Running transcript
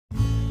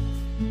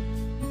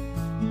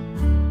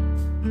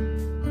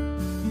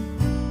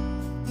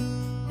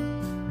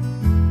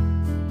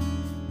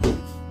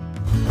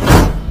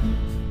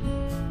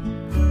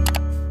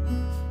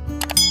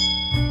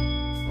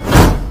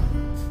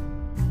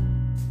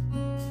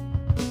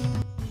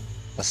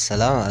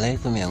Assalamu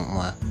alaikum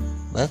uwa.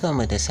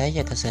 Barkanmu da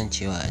sake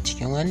kasancewa a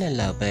cikin wannan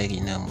labari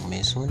namu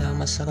mai suna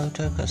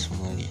Masarautar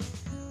Khasmuri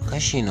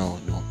kashi na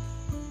 4,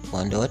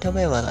 wanda wata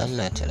baiwar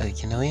Allah ta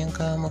ɗauki nauyin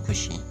kawo muku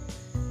shi.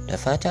 Da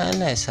fatan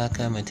Allah ya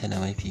saka mata da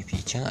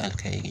mafificin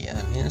alkhairi,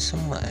 amin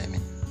summa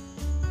amin.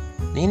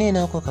 Ni ne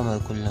naku kamar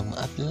kullum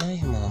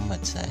Abdullahi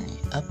Muhammad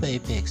Sani, Abba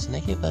Apex,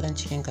 nake farin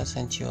cikin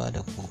kasancewa da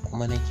ku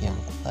kuma nake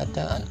muku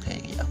fatan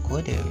alkhairi a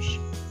koda yaushe.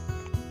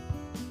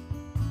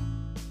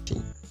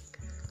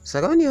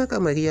 Sarauniya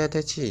Kamariya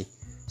ta ce,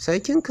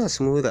 Sarkin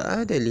Khasmuri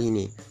adali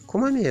ne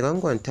kuma mai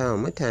rangwanta wa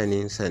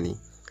mutanensa ne,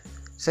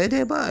 sai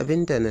dai ba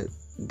abin da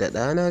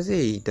ɗana zai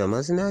yi da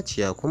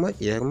mazinaciya kuma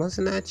ɗiyar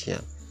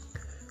mazinaciya.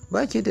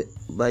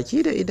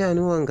 Baki da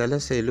idanuwan Gala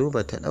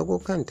Sailuba ta ɗago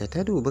kanta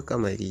ta dubi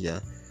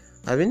Kamariya.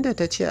 Abin da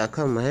ta ce a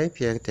kan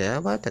mahaifiyarta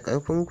ya ba ta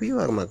ƙarfin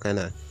gwiwar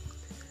magana.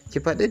 Ki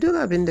faɗi duk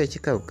abin da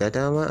kika ga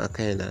dama a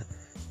kaina.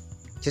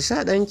 Ki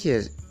sa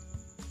ɗanki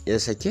ya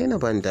sake ni,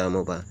 ban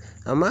damu ba,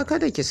 amma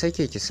kada ki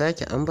sake ki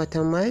sake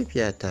ambaton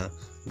mahaifiyata,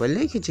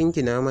 balle ki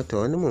jingina mata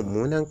wani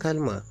mummunan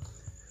kalma.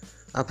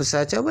 A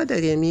fusace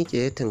Badar ya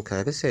miƙe ya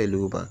tunkari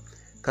Sailuba.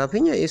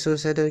 Kafin ya iso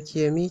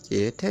Sadauki ya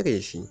miƙe ya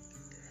tare shi.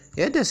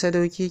 Yadda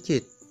Sadauki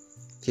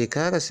ke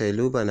kare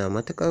Sailuba na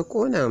matuƙar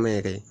ƙona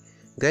mai rai.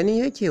 Gani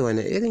yake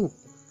wani irin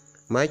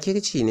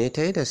makirci ne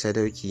ta yi da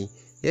Sadauki,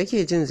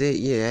 yake jin zai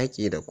iya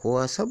yaƙi da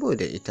kowa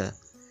saboda ita.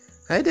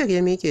 Haidar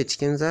ya miƙe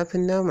cikin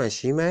zafin nama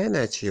shi ma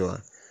yana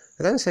cewa,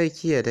 ran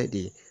sarki ya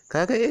daɗe,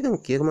 kaga irin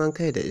girman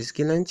kai da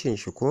iskilancin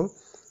shi ko?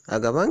 A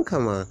gaban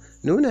kama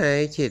nuna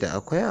yake da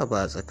akwai abu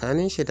a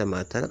tsakanin shi da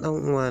matar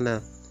ɗan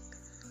uwana.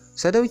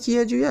 Sadauki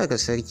ya juya ga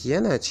sarki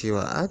yana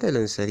cewa,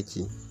 adalin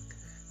sarki,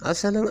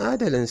 asalin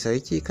adalin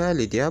sarki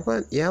Khalid ya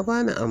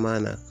bani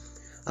amana.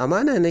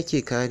 Amana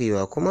nake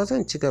karewa kuma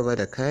zan ci gaba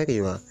da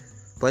karewa.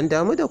 Ban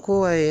damu da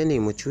kowa ya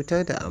nemi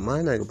cutar da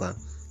amanar ba.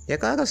 Ya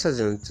ƙarasa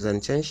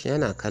zancen shi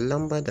yana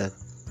kallon Badar.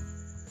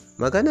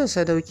 Maganar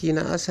Sadauki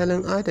na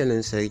asalin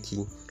adalin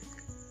sarki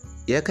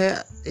ya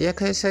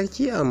kai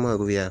sarki amma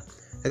ruya.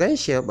 Ran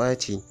shi ya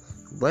ɓaci,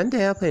 banda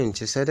ya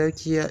fahimci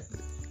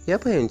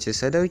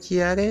Sadauki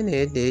ya raina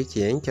yadda yake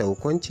yanke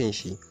hukuncin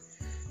shi.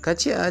 Ka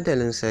ce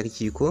adalin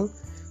sarki ko?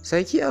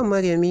 Sarki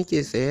Ammar ya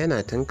miƙe tsaye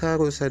yana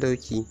tunkaro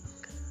Sadauki.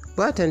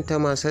 Ba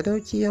tantama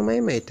Sadauki ya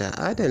maimaita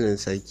adalin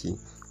sarki,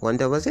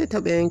 wanda ba zai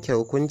taɓa yanke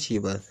hukunci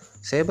ba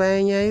sai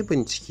bayan ya yi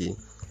bincike,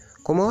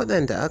 kuma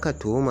waɗanda aka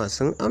tuhuma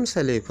sun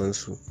amsa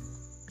laifinsu.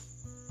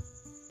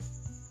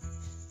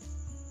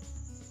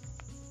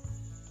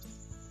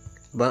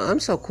 Ban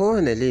amsa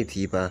kowane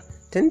laifi ba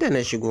tunda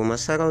na shigo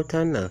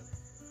masarautar nan.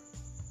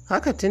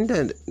 Haka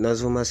tunda na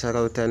zo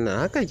masarautar nan,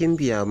 haka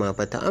Gimbiya ma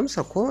bata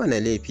amsa kowane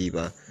laifi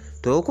ba.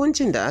 To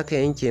hukuncin da aka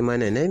yanke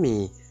mana na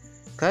me?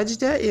 Ka ji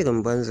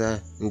da'irin banza,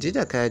 in ji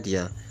da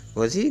Kadiya.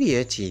 Waziri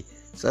ya ce,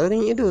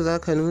 tsaurin ido za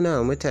ka nuna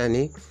wa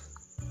mutane?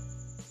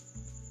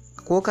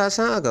 Ko ka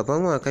san a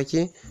gaban wa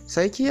kake?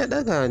 Sarki ya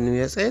ɗaga hannu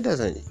ya tsai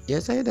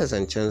da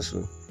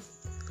zancensu.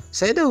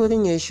 Sai da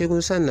wurin ya yi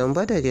shiru sannan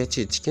Badar ya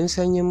ce cikin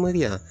sanyin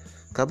murya,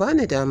 ka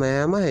bani dama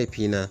ya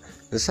mahaifina,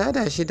 in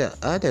sada shi da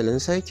adalin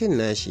sarkin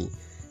nashi.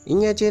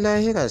 In ya je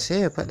lahira sai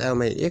ya faɗa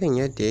mai irin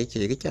yadda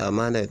yake riƙe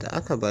amanar da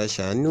aka ba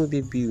shi hannu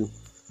bibbiyu.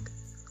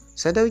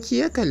 Sadauki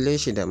ya kalle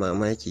shi da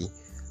mamaki.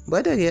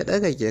 Badar ya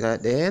ɗaga gira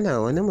ɗaya yana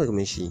wani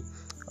murmushi.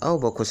 Au,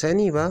 ba ku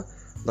sani ba?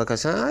 Baka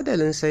san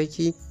adalin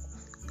sarki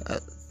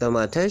da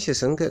matar shi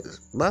sun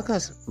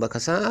baka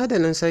san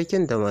adalin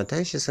sarkin da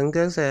matar shi sun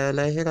garzaya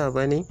lahira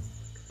ba ne?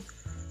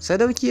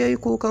 Sadauki ya yi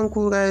kukan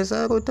kura ya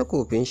zaro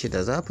takobin shi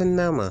da zafin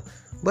nama.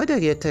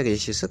 Badar ya tare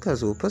shi suka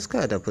zo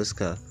fuska da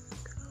fuska.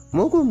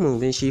 Mugun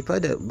murmushi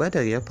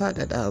Badar ya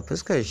faɗaɗa a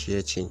fuskar shi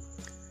ya ce,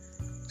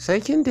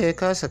 sarkin da ya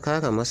kasa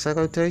kare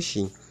masarautar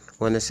shi,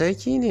 wani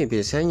sarki ne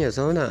bai san ya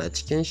zauna a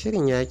cikin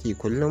shirin yaƙi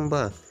kullum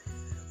ba?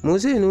 Mu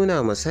zai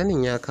nuna ma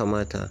sanin ya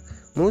kamata,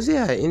 mu zai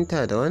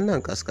ha'inta da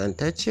wannan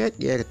ƙasƙantacciyar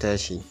ɗiyar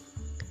tashi.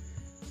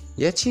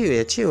 Ya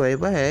ce wai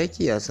ba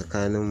yaƙi a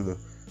tsakaninmu.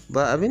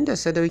 Ba abin da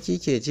Sadauki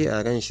ke ji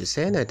a ran shi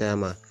sai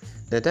nadamar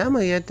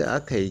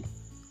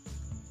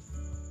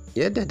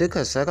yadda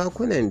duka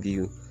sarakunan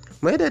biyu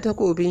mai da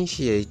takobin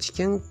shi ya yi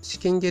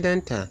cikin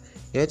gidanta,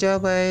 ya ja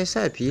baya ya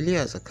sa fili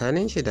a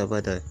tsakanin shi da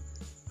Badar.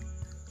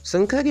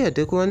 Sun karya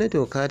duk wani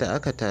doka da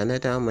aka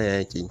tanada ma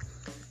yaƙi.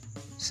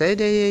 Sai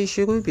dai ya yi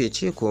shiru bai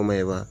ce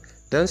komai ba,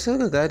 don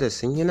sun riga da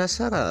sun yi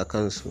nasara a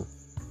kansu.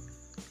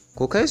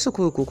 Ku kai su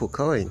kurkuku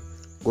kawai,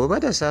 gobe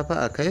da safe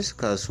a kai su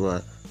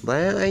kasuwa,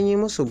 bayan an yi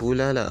musu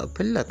bulala a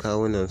filla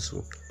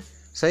kawunansu.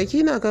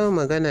 Sarki na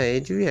gama magana ya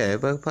juya ya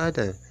bar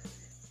fadar.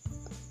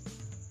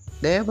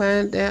 Ɗaya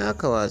bayan ɗaya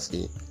aka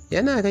watse,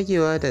 yana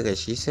ragewa daga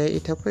shi sai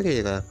ita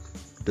Furera.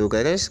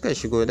 Dogarai suka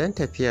shigo don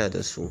tafiya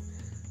da su.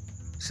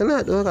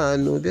 Suna ɗora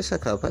hannu bisa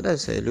kafaɗar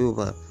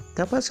Sailuba,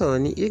 ta fasa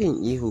wani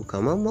irin ihu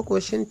kamar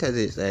makoshinta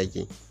zai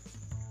tsage.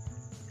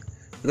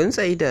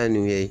 Rintsa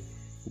idanu yayi,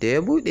 da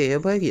ya buɗe ya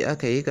bari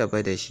aka yi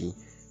gaba da shi.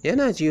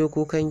 Yana jiyo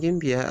kukan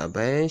Gimbiya a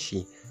bayan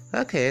shi,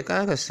 haka ya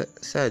ƙara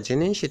sa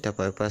jinin shi ta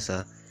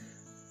farfasa.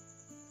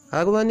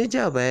 Har wani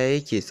ja baya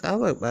yake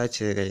tsabar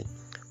ɓacin rai.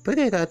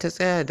 Furera ta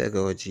tsaya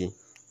daga waje.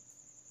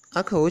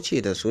 Aka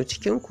wuce da su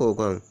cikin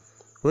kogon.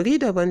 Wuri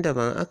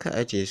daban-daban aka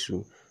aje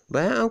su.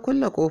 Bayan an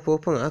kulle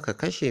ƙofofin aka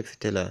kashe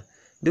fitila.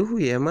 Duhu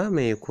ya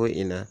mamaye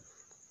ko'ina.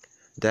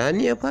 Da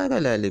hannu ya fara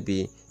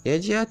lalube, ya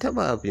ji ya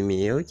taɓa abu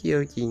mai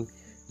yauƙi-yauƙi.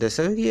 Da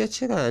sauri ya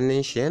cire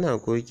hannun shi yana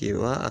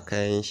gogewa a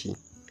kayan shi.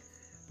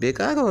 Bai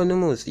ƙara wani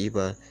motsi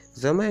ba,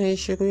 zama ya yi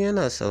shiru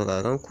yana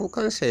sauraron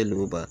kukan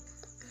Sailuba.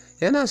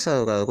 Yana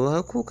sauraro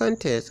har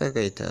kukanta ya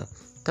tsagaita,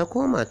 ta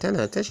koma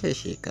tana ta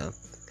sheka.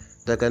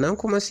 Daga nan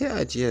kuma sai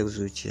ajiyar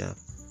zuciya.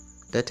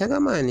 Da ta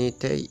gama ne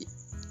ta yi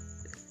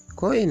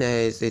ko'ina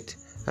ya tsit,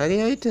 har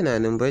ya yi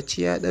tunanin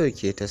bacci ya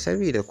ɗauke ta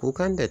saboda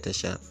kukan da ta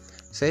sha.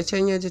 Sai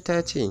can ya ji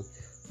ta ce,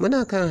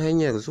 muna kan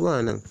hanyar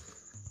zuwa nan,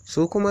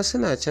 su kuma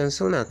suna can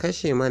suna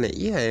kashe mana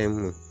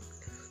iyayenmu.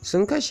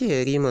 Sun kashe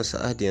Yarima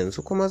Sa'ad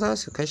yanzu kuma za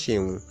su kashe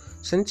mu,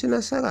 sun ci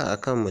nasara a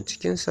kanmu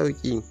cikin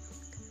sauƙi.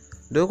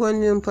 Dogon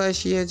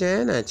numfashi ya ja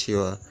yana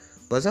cewa,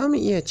 ba za mu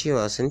iya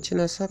cewa sun ci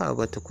nasara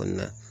ba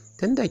tukunna,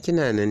 tunda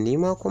kina nan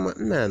nima kuma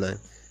ina nan.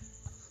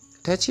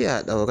 Ta ce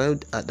a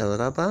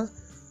ɗaure ba?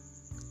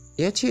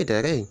 Ya ce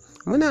da rai,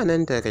 muna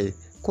nan da rai,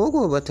 ko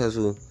gobe ta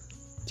zo.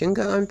 Kin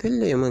ga an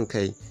fille min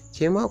kai,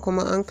 ke ma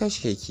kuma an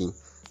kashe ki.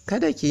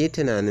 Kada ki yi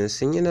tunanin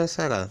sun yi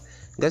nasara,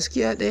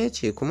 gaskiya ɗaya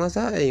ce kuma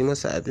za a yi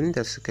musu abin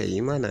da suka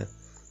yi mana.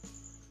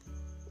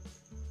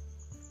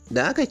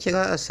 Da aka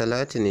kira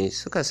as-salatu ne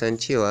suka san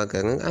cewa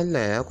garin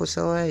Allah ya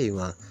kusa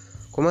wayewa,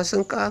 kuma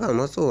sun ƙara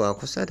matsowa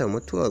kusa da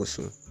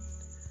mutuwarsu.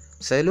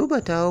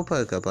 Sailuba ta hau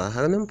fargaba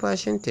har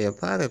numfashinta ya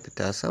fara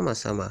fita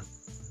sama-sama.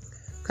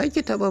 Kar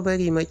ki taɓa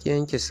bari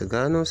maƙiyanki su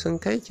gano sun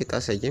kai ki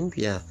ƙasa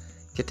gimbiya,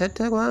 ki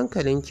tattaro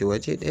hankalinki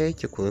waje ɗaya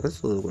ki kori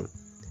tsoro.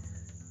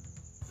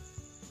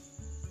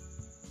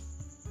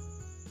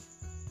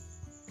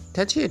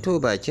 Ta ce to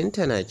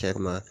bakinta na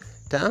kyarma,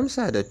 ta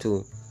amsa da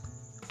to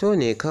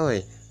ne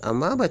kawai,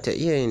 amma ba ta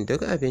iya yin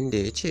duk abin da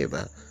ya ce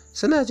ba.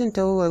 Suna jin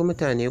tahowar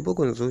mutane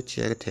bugun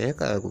zuciyarta ya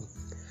ƙaru.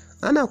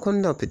 Ana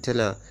kunna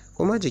fitila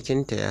kuma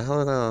jikinta ya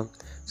haurawa.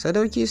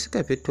 Sadauki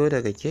suka fito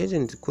daga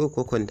kejin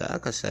kurkukun da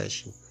aka sa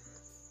shi.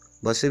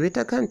 Ba su bi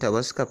ta kanta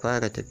ba suka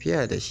fara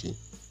tafiya da shi.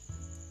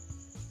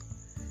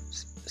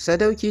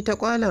 Sadauki ta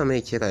kwala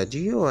mai kira,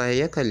 juyowa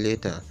ya kalle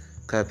ta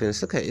kafin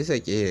suka isa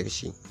ƙeyar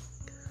shi.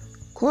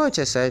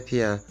 Kowace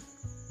safiya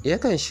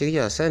yakan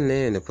shirya sannan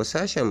ya nufi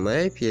sashen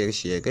mahaifiyar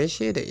shi ya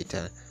gaishe da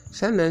ita,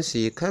 sannan su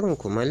yi karin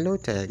kumallo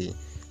tare.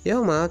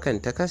 Yau ma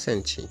hakan ta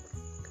kasance.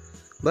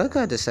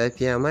 Barka da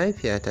safiya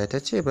mahaifiyata, ta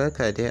ce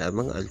barka dai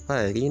abin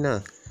alfahari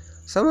na.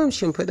 Saman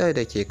shimfiɗar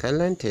da ke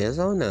kallonta ya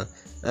zauna.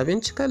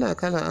 Abinci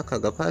kala-kala aka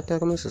gabatar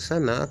musu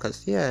sannan aka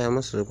tsiyaya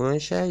musu ruwan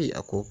shayi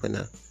a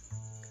kofuna.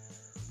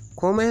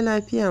 Komai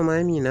lafiya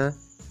mamina?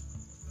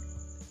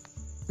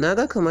 Na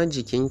ga kamar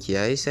jikinki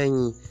ya yi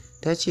sanyi.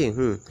 Ta ce,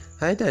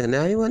 Haidar,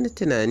 na yi wani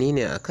tunani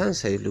ne a kan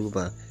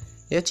Sailuba.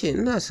 Ya ce,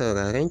 ina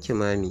sauraron ki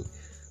mami.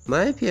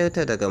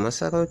 Mahaifiyarta daga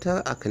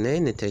masarautar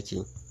Aknaini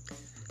take.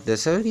 Da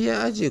sauri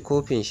ya aje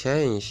kofin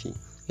shayin shi,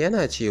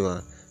 yana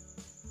cewa,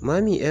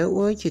 mami 'yar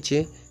uwarki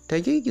ce? Ta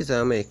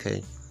girgiza mai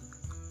kai.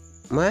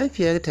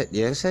 Mahaifiyarta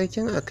ɗiyar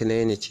sarkin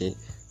Aknaini ce,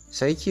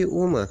 Sarki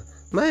Umar.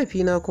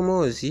 Mahaifina kuma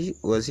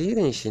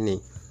wazirin shi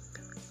ne.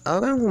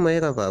 Auren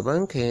Humaira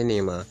babanka ya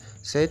nema,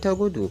 sai ta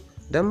gudu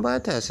don ba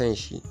ta son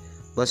shi.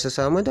 Ba su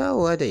samu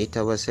dawowa da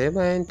ita ba sai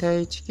bayan ta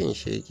yi cikin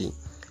shege.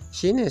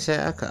 Shi ne sai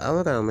aka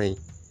aura mai.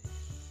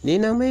 Ni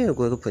na maye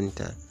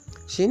gurbinta.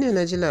 Shi ne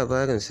na ji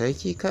labarin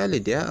Sarki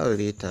Khalid ya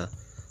aure ta,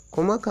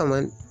 kuma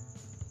kamar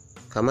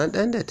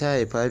ɗan da ta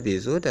haifa bai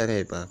zo da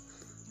rai ba.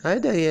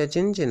 Haidar ya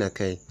jinjina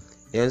kai.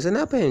 Yanzu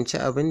na fahimci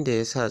abin da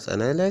ya sa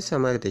tsanar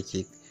Laisamar da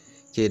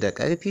ke da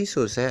ƙarfi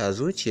sosai a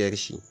zuciyar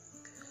shi.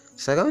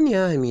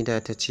 Sarauniya Hamida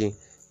ta ce,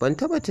 ban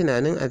taɓa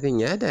tunanin abin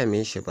ya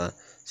dame shi ba,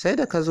 sai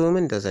da ka zo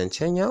min da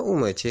zancen ya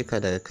umarce ka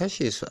daga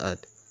kashe Su'ad.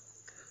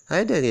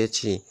 Haidar ya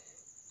ce,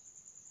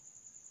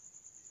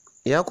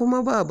 ya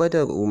kuma ba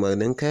Badar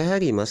umarnin kai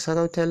hari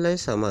masarautar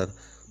Laisamar,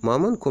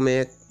 Mamun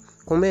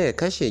kuma ya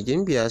kashe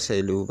Gimbiya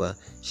Sailuba,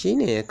 shi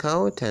ne ya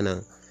kawo ta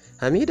nan.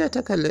 Hamida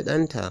ta kalli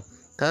ɗanta,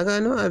 ka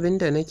gano abin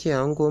da nake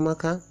hango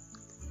maka?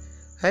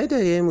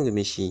 Haidar ya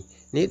murmushi,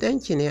 ni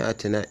ɗanki ne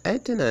ai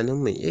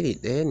tunaninmu iri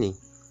ɗaya ne.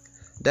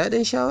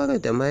 Daɗin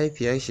shawarar da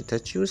mahaifiyar shi ta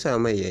cusa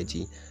mai ya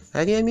ji,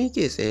 har ya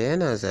miƙe tsaye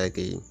yana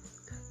zagaye.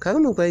 Kar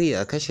mu bari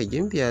a kashe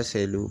Gimbiya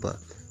Sailuba,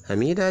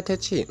 Hamida ta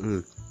ce,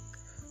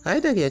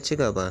 Haidar ya ci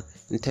gaba,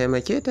 in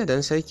taimake ta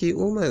don Sarki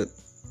Umar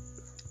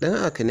ɗan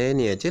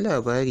Aknaini ya ji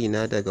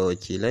labarina daga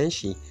wakilan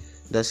shi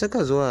da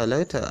suka zo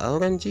halartar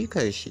auren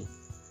jikar shi.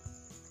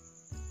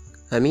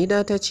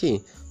 Hamida ta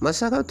ce,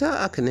 masarautar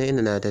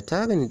Aknaini na da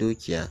tarin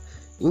dukiya,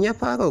 in ya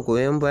fara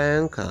goyon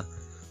bayanka,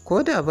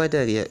 ko da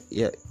Badar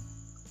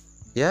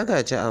ya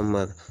gaji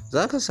Ammar,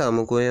 za ka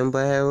samu goyon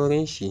baya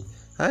wurin shi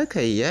har ka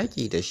yi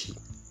yaƙi da shi.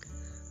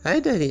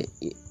 Haidar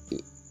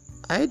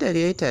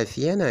ya yi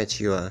tafi yana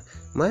cewa,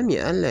 mami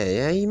Allah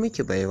ya yi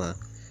miki baiwa.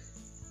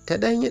 Ta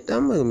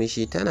ɗan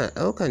murmushi tana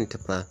ɗaukan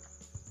tufa.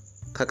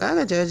 Ka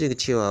ƙara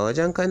jajircewa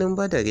wajen ganin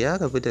Badar ya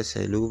rabu da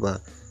Sailuba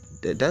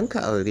da don ka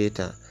aure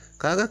ta.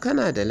 kaga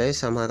kana da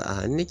laisamar a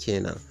hannu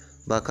kenan,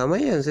 ba kamar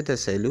yanzu da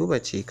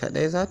Sailuba ce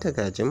kaɗai za ta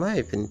gaji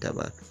mahaifinta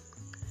ba.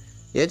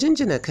 Ya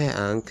jinjina kai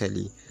a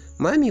hankali.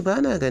 Mami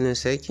ba na ganin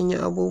sai kin yi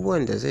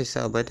abubuwan da zai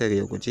sa Badar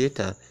ya guje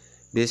ta,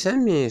 bai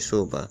san me ya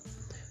so ba.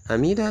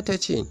 Hamida ta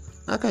ce,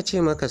 aka ce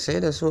maka sai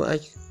da so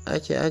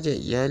ake aje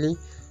iyali,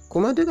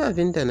 kuma duk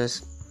abin da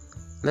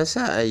na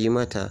sa a yi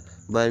mata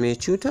ba mai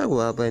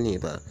cutarwa ba ne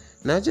ba.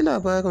 Na ji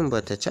labarin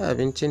ba ta ci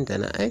abincin da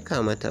na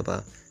aika mata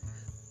ba.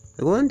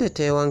 Ruwan da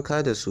ta yi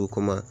wanka da su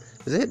kuma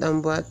zai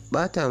ɗan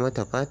bata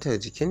mata fatar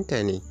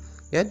jikinta ne,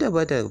 yadda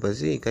Badar ba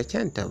zai ga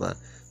kyanta ba,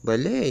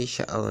 balle ya yi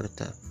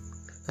sha'awarta.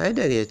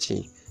 Haidar ya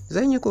ce,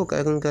 zan yi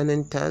ƙoƙarin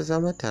ganin ta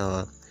zama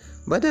tawa.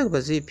 Badar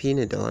ba zai fi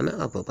ni da wani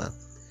abu ba.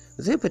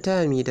 Zai fita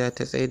Hamida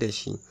ta tsai da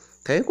shi.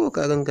 Ka yi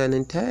ƙoƙarin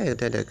ganin ta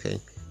yarda da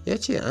kai. Ya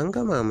ce, an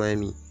gama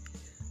mami.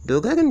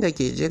 Dogarin da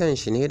ke jiran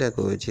shi ne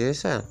daga waje ya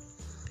sa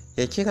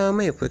ya kira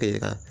mai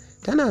Furera.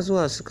 Tana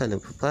zuwa suka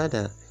nufi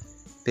fada.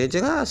 Bai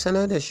jira a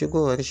sanar da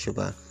shigowar shi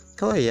ba,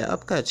 kawai ya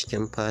afka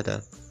cikin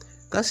fada.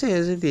 Ƙasa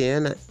ya zube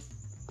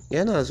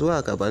yana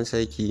zuwa gaban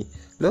sarki,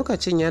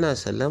 lokacin yana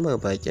sallamar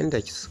baƙin da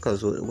suka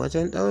zo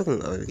wajen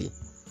ɗaurin aure.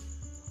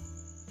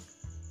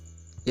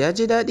 Ya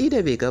ji daɗi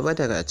da bai ga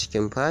Badar a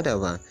cikin fada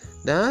ba,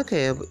 don haka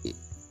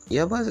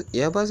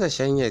ya baza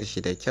shanyar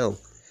shi da kyau.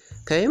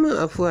 Ka yi min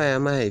afuwa ya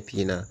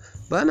mahaifina,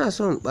 ba na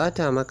so in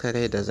ɓata maka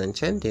rai da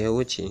zancen da ya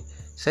wuce,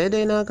 sai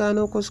dai na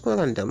gano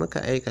kuskuren da muka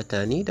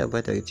aikata ni da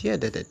Badar jiya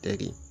da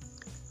daddare.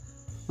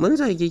 Mun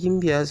zargi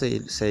Gimbiya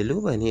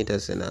Sailuba ne da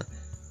zina.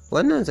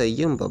 Wannan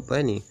zargin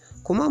babba ne,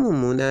 kuma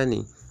mummuna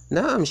ne.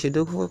 Na amshi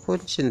duk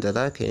hukuncin da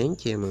za ka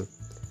yanke min.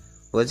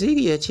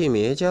 Waziri ya ce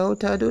me ya jawo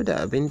tado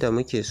da abin da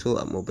muke so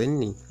a mu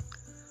binne.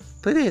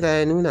 Furera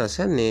ya nuna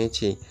sannan ya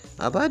ce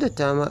a ba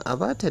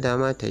ta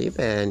dama ta yi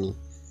bayani.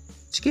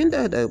 Cikin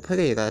ɗarɗar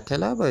Furera ta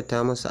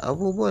labarta masa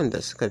abubuwan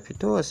da suka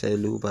fito wa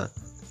Sailuba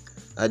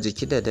a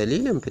jiki da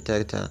dalilin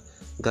fitarta.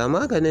 Ga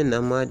maganin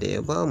nan ma da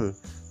ya bamu.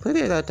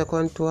 Furera ta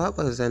kwanto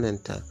haɓar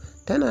zanenta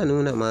tana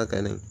nuna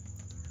maganin.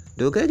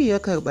 Dogari ya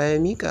karɓa ya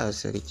miƙa a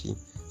sarki.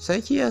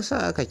 Sarki ya sa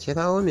aka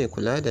kirawo mai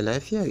kula da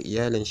lafiyar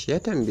iyalin shi ya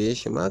tambaye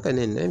shi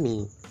maganin na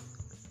me.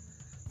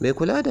 Mai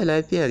kula da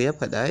lafiyar ya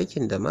faɗa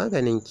aikin da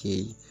maganin ke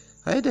yi.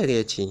 Haidar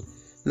ya ce,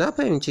 na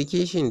fahimci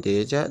kishin da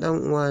ya ja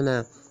ɗan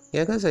uwana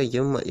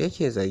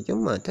yake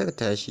zargin matar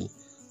tashi,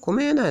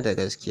 kuma yana da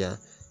gaskiya,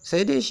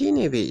 sai dai shi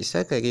ne bai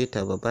isa gare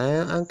ta ba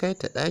bayan an kai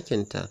ta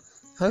ɗakinta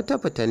har ta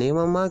fita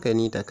neman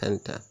magani da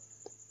kanta.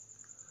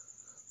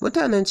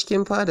 Mutanen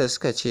cikin fada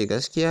suka ce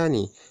gaskiya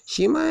ne,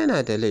 shi ma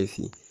yana da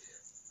laifi.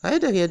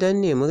 Haidar ya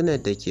danne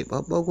murnar da ke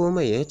ɓaɓɓago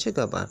mai ya ci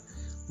gaba.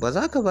 Ba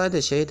za ka ba da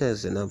shaidar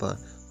zina ba,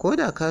 ko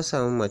da ka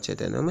samu mace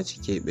da namiji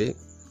keɓe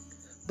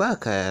ba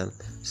kaya,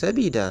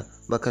 sabida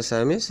ba ka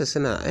same su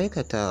suna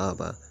aikatawa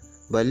ba,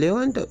 balle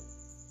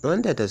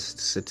wanda da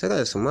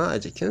suturarsu ma a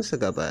jikinsu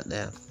gaba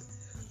ɗaya.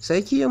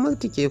 Sarki ya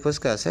murtuke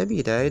fuska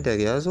sabida Haidar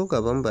ya zo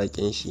gaban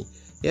bakin shi,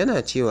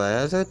 yana cewa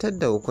ya zartar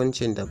da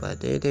hukuncin da ba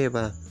daidai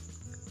ba.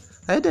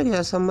 Haidar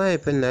ya san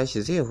mahaifin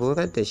nashi zai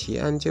horar da shi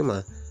an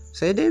jima,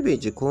 sai dai bai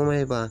ji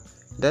komai ba,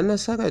 don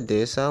nasarar da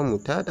ya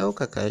samu ta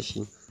ɗaukaka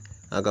shi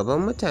a gaban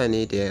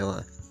mutane da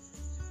yawa.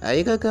 A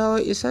yi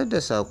gaggawar isar da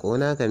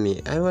saƙona ga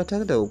mai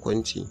aiwatar da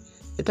hukunci,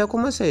 ita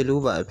kuma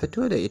Sailuba a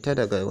fito da ita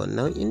daga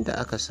wannan inda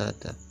aka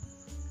sata.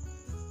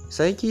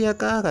 Sarki ya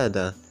ƙara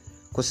da,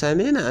 ku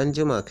same ni an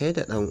jima kai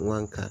da ɗan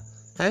uwanka.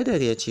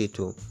 Haidar ya ce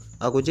to,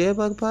 a guje ya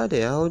bar fada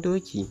ya hau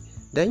doki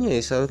don ya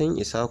yi saurin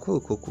isa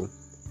kurkuku.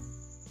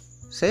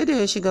 Sai da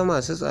ya shiga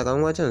masu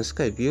tsaron wajen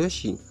suka biyo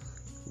shi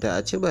da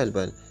a ci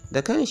balbal,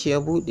 da kanshi ya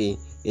buɗe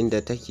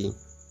inda take.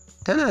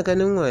 Tana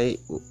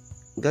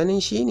ganin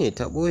shi ne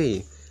ta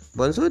ɓoye.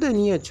 Ban zo da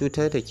niyyar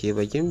cutar da ke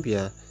ba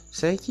Gimbiya,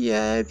 sarki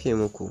ya yafe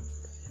muku.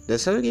 Da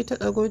sauri ta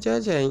ɗago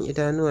jajayen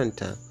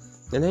idanuwanta,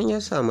 nan ya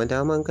samu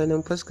damar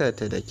ganin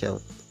fuskarta da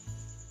kyau.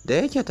 Da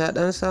yake ta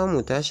ɗan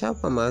samu ta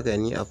shafa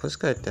magani a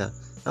fuskarta,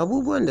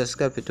 abubuwan da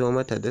suka fito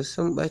mata duk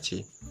sun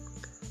ɓace.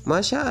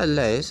 Masha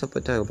Allah ya sa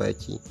fitar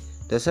baki,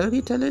 da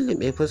sauri ta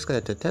lullube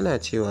fuskarta tana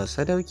cewa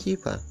sadauki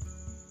fa.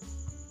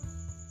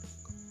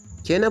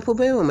 Ke na fi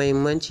baiwa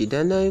muhimmanci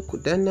don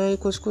na yi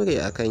kuskure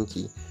a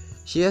kanki,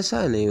 shi ya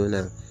sa na yi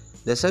nan.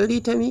 Da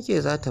sauri ta miƙe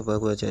za ta bar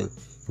wajen.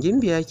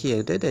 Gimbiya ki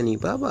yarda da ni,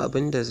 babu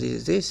abin da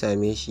zai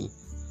same shi.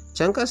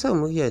 Can ƙasar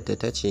muryarta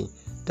ta ce,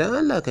 don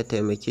Allah ka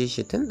taimake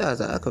shi, tun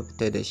ɗazu aka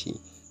fita da shi.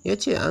 Ya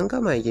ce an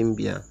gama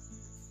Gimbiya.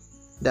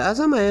 Da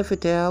azama ya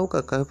fita ya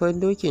hauka karfan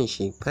dokin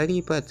shi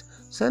fari fat,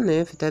 sannan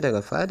ya fita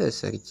daga fadar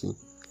sarki.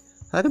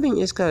 Harbin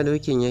iska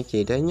dokin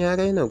yake don ya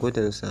raina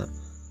gudunsa.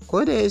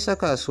 Ko da ya isa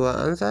kasuwa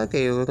an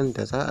zagaye wurin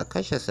da za a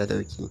kashe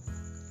sadauki.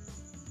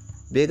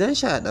 Bai gan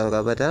shi a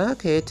ɗaure ba, don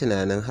haka ya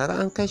tunanin har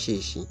an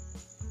kashe shi.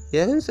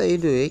 Ya rintsa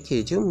ido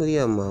yake jin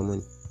muryar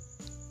Mamun,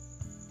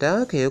 don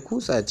haka ya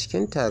kutsa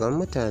cikin taron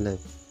mutanen.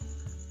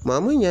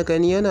 Mamun ya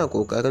gani yana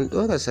ƙoƙarin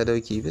ɗora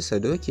sadauki bisa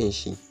dokin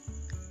shi.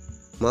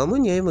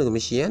 Mamun ya yi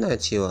murmushi yana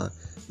cewa,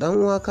 ɗan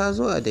uwa ka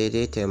zo a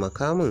daidai,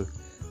 taimaka min.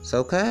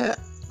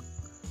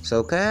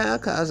 Sauka ya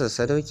aka aza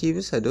sadauki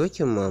bisa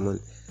dokin Mamun.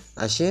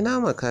 Ashe na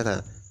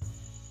makara.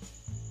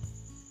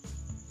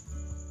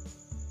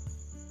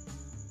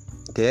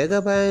 da ya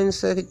ga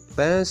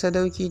bayan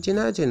sadauki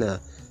jina-jina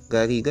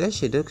ga rigar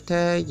shi duk ta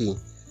yage.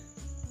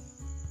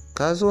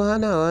 Ka zo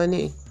hanawa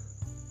ne?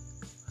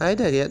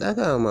 Haidar ya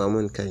ɗaga wa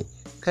Mamun kai.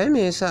 Kai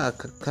me yasa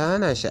ka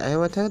hana shi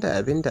aiwatar da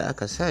abin da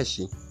aka sa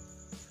shi?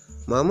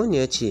 Mamun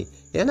ya ce,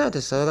 yana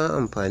da sauran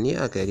amfani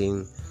a gare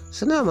ni.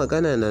 Suna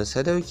magana nan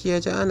sadauki ya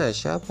ji ana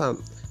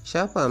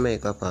shafa mai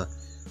kafa.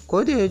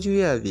 Ko da ya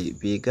juya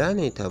bai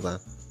gane ta ba.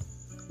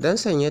 Dan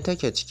sanye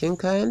take cikin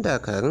kayan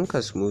dakarun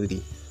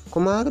Khasmuri,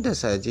 kuma har da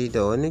saje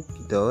da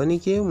wani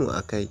gemu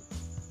a kai.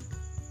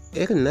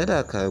 Irin na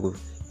dakaru,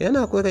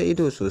 yana ƙura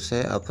ido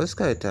sosai a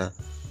fuskarta,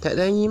 ta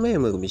ɗan yi mai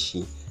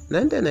murmushi,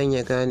 nan da nan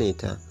ya gane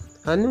ta.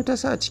 Hannu ta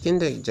sa cikin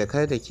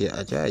jakar da ke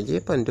aje a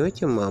gefen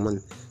dokin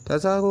Mamun, ta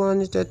zaro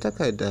wani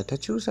takarda ta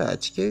cusa a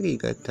cikin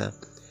rigarta,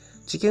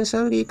 cikin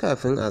sauri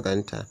kafin a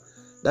ganta.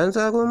 Ɗan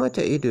zaro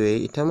mata ido ya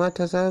yi, ita ma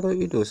ta zaro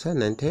ido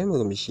sannan ta yi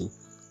murmushi.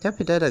 Ta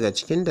fita daga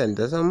cikin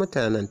dandazon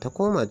mutanen ta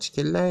koma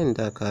cikin layin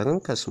dakarun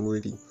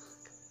Khasmuri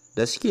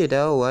da suke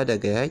dawowa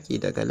daga yaƙi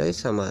daga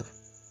Laisamar.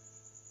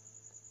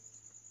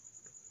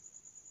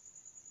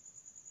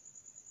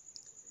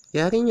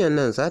 Yarinyar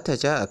nan za ta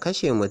ja a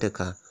kashe mu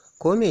duka,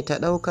 ko me ta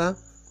ɗauka?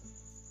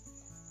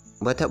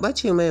 Ba ta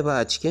ɓace mai ba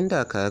a cikin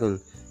dakarun,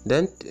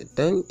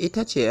 don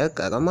ita ce 'yar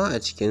ƙarama a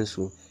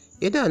cikinsu.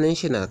 Idanun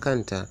shi na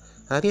kanta,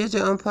 har ya ji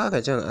an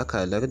fara jan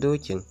akalar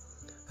dokin.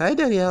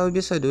 Haidar ya hau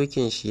bisa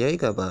dokin shi ya yi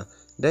gaba,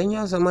 don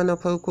ya zama na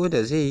farko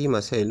da zai yi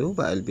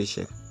Masailuba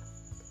albishir.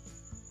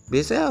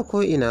 Bai tsaya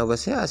ko ina ba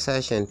sai a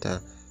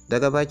sashenta,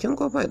 daga bakin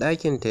kofar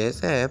ɗakinta ya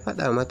tsaya ya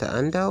faɗa mata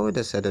an dawo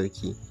da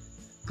sadauki.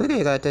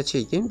 Furera ta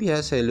ce,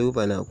 Gimbiya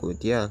Sailuba na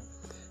godiya.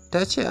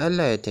 Ta ce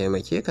Allah ya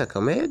taimake ka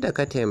kamar yadda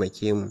ka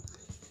taimake mu.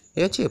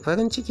 Ya ce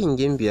farin cikin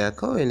Gimbiya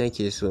kawai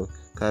nake so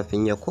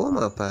kafin ya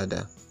koma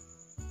fada.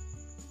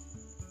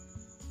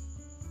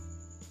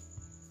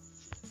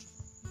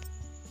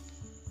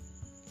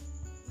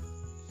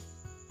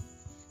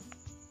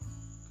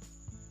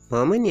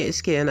 Mamun ya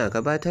iske yana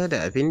gabatar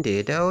da abin da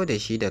ya dawo da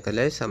shi daga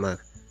Laisamar.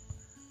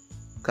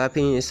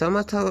 Kafin ya isa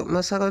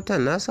masarautar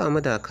na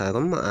samu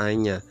dakarunmu a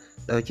hanya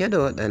ɗauke da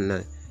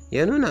waɗannan.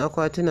 Ya nuna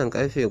akwatunan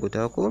ƙarfe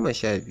guda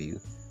 12.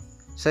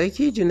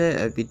 Sarki Junai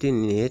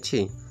Abidin ne ya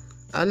ce,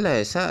 Allah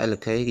ya sa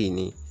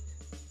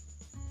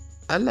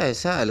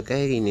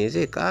alkhairi ne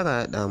zai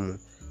ƙara haɗa mu.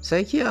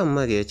 Sarki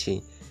Ammar ya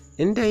ce,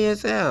 in dai ya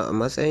tsaya a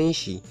matsayin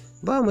shi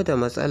ba mu da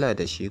matsala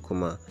da shi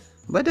kuma.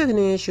 Badar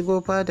ne ya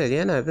shigo fadar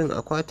yana bin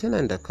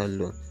akwatunan da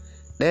kallo.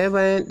 Ɗaya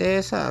bayan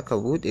ɗaya sa aka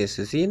buɗe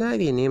su,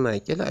 zinari ne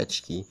makil a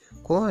ciki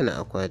kowane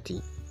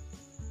akwati.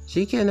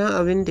 Shikenan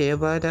abin da ya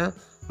bada?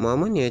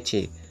 Mamun ya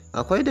ce,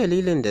 akwai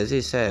dalilin da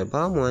zai sa ya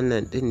bamu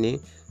wannan ɗin ne,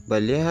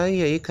 balle har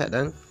ya yi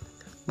kaɗan.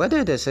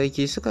 Badar da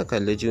sarki suka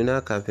kalli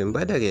juna kafin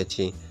Badar ya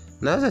ce,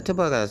 na zata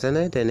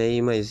barazanar da na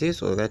yi mai zai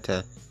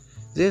tsorata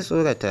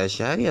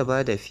shi har ya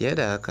bada fiye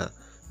da haka.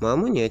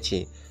 Mamun ya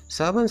ce,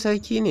 sabon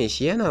sarki ne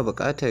shi, yana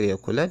buƙatar ya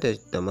kula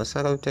da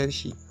masarautar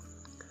shi.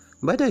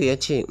 Badar ya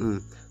ce,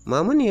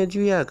 Mamun ya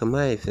juya ga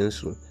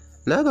mahaifinsu.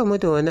 Na gamu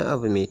da wani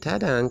abu mai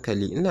tada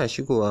hankali ina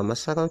shigowa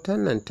masarautar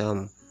nan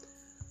tamu.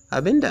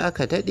 Abin da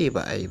aka daɗe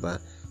ba a yi ba.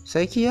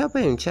 Sarki ya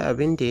fahimci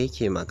abin da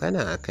yake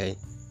magana a kai.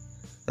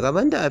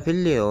 Rabon da a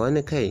fillewa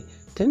wani kai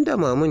tun da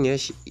Mamun ya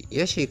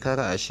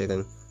shekara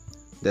 20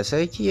 da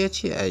sarki ya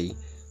ce a yi.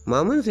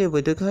 Mamun zai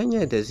bi duk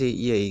hanyar da zai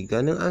iya yi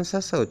ganin an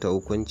sassauta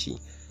hukunci.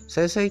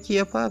 Sai sarki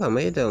ya fara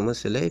maida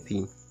musu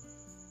laifi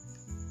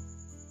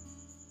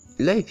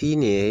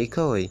ne ya yi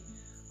kawai.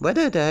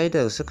 Badar da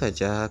Haidar suka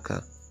ja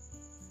haka,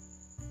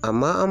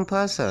 amma an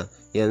fasa,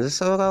 yanzu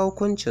saura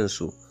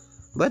hukuncinsu.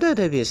 Badar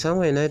da bai san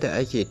wainar da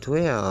ake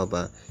toyawa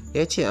ba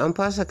ya ce an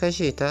fasa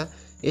kashe ta,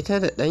 ita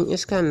da ɗan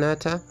iskan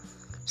nata.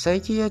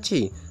 Sarki ya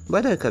ce,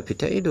 Badar ka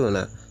fita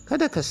idona,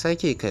 kada ka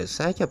sake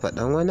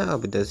faɗan wani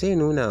abu da zai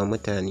nuna wa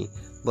mutane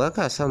ba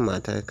ka son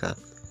matarka.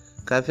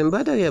 Kafin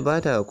Badar ya ba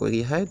da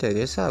haƙuri, Haidar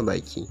ya sa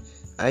baki,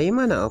 a yi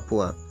mana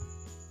afuwa.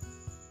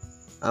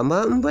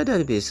 Amma in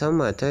Badar bai san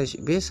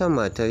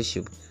matar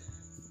shi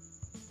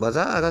ba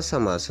za a rasa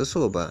masu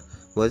so ba.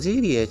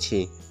 Waziri ya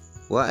ce,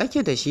 wa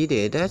ake da shi da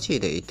ya dace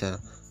da ita?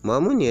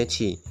 Mamun ya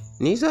ce,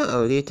 ni zan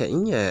aure ta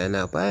in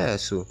yayana baya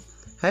so.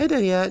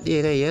 Haidar ya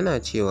haɗe rai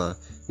yana cewa,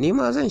 ni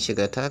ma zan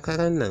shiga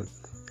takarar nan.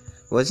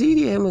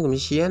 Waziri ya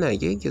murmushi yana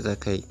girgiza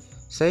kai.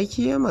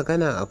 Sarki ya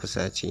magana a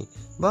fusace,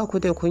 ba ku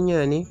da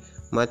kunya ne?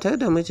 Matar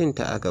da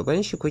mijinta a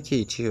gaban shi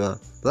kuke cewa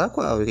za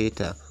ku aure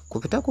ta, ku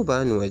fita ku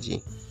bani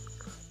waje.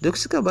 Duk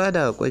suka ba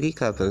da haƙuri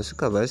kafin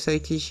suka bar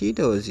sarki shi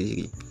da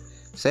waziri.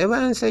 Sai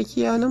bayan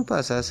sarki ya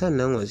numfasa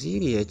sannan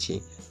waziri ya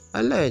ce,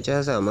 Allah ya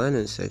ja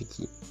zamanin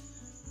sarki.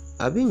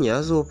 Abin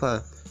ya zo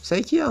fa.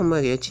 Sarki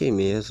Ammar ya ce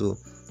me ya zo?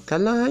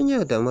 Kallon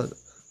hanyar da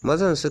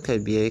mazan suka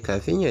biya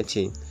kafin ya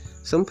ce,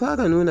 sun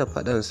fara nuna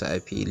faɗansu a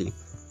fili.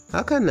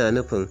 Hakan na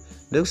nufin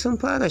duk sun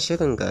fara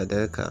shirin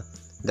gadarka,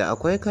 da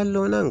akwai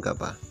kallo nan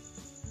gaba.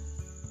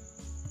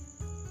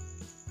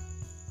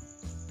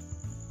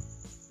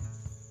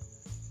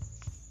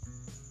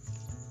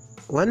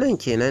 Wannan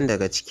kenan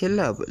daga cikin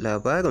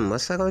labarin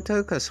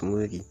Masarautar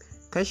Khasmuri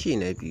kashi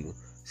na 2.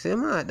 Sai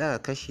mu haɗu a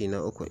kashi na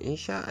 3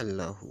 insha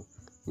Allahu.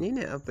 Ni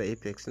ne Abba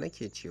Apex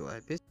nake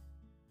cewa bis.